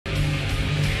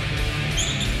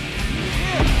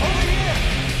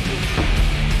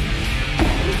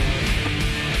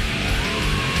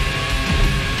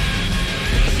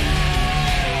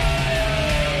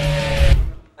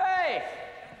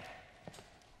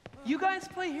You guys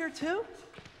play here too?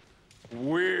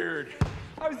 Weird.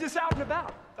 I was just out and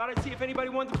about. Thought I'd see if anybody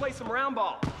wanted to play some round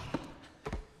ball.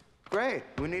 Great.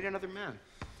 We need another man.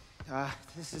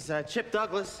 This is Chip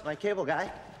Douglas, my cable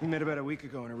guy. We met about a week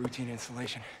ago in a routine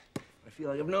installation. I feel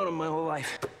like I've known him my whole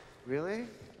life. Really?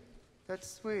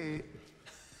 That's sweet.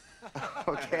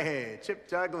 Okay, Chip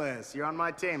Douglas, you're on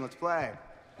my team. Let's play.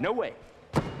 No way.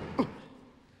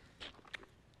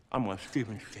 I'm on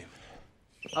Steven's team.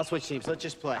 I'll switch teams. Let's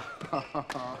just play. Hold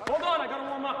on, I gotta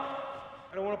warm up.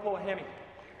 I don't want to pull a hammy.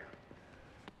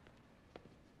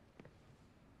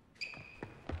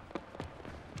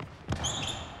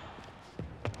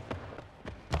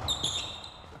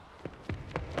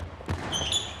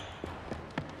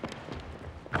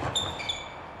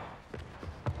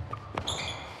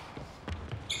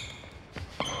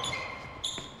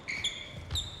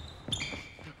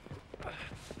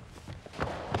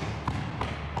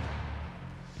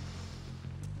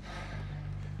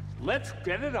 Let's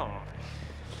get it on.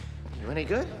 You any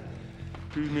good?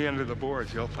 Beat me under the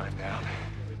boards, you'll find out.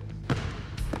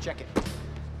 Check it.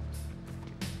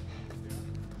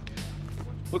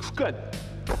 Looks good.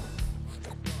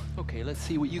 Okay, let's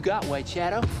see what you got, White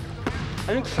Shadow.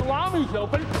 I think salami's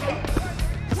open. Boom!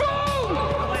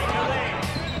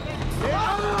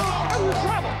 That was a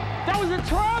trouble! That was a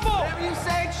trouble! Whatever you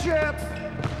say, Chip!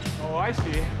 Oh, I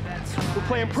see. We're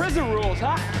playing prison rules,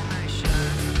 huh?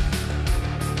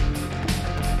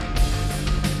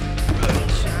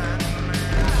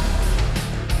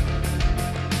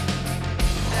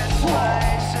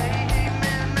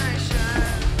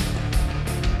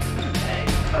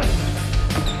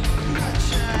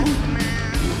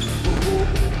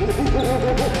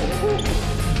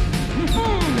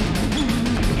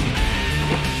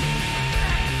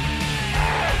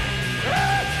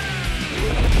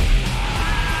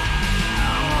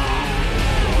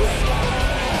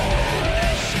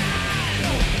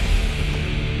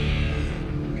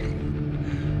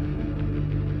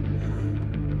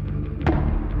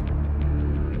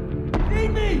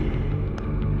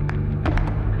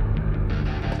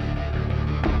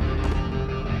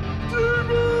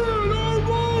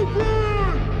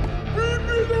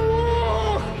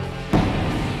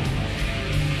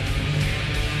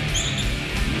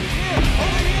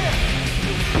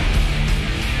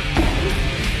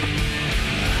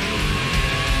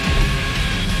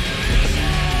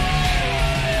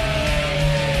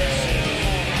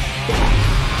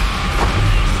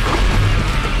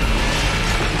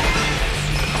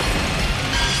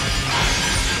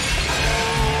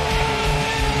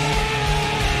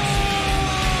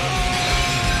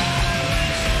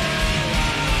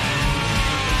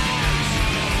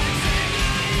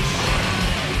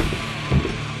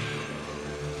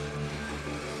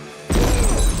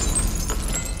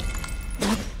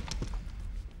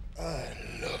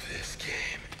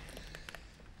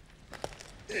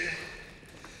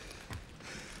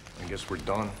 I guess we're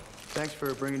done. Thanks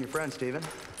for bringing your friend, Steven.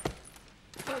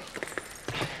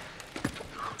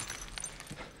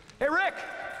 Hey, Rick!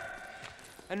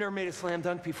 I never made a slam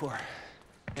dunk before.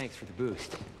 Thanks for the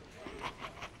boost.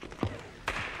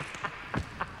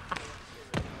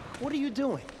 What are you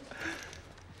doing?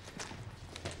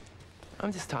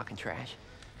 I'm just talking trash.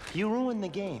 You ruined the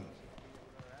game.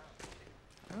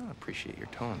 I don't appreciate your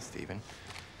tone, Steven.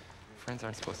 Friends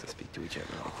aren't supposed to speak to each other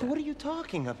like that. What are you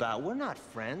talking about? We're not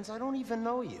friends. I don't even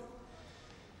know you.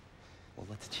 Well,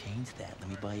 let's change that. Let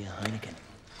me buy you a Heineken.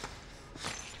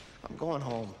 I'm going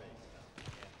home.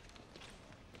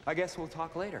 I guess we'll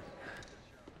talk later.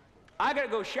 I gotta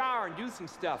go shower and do some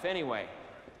stuff anyway.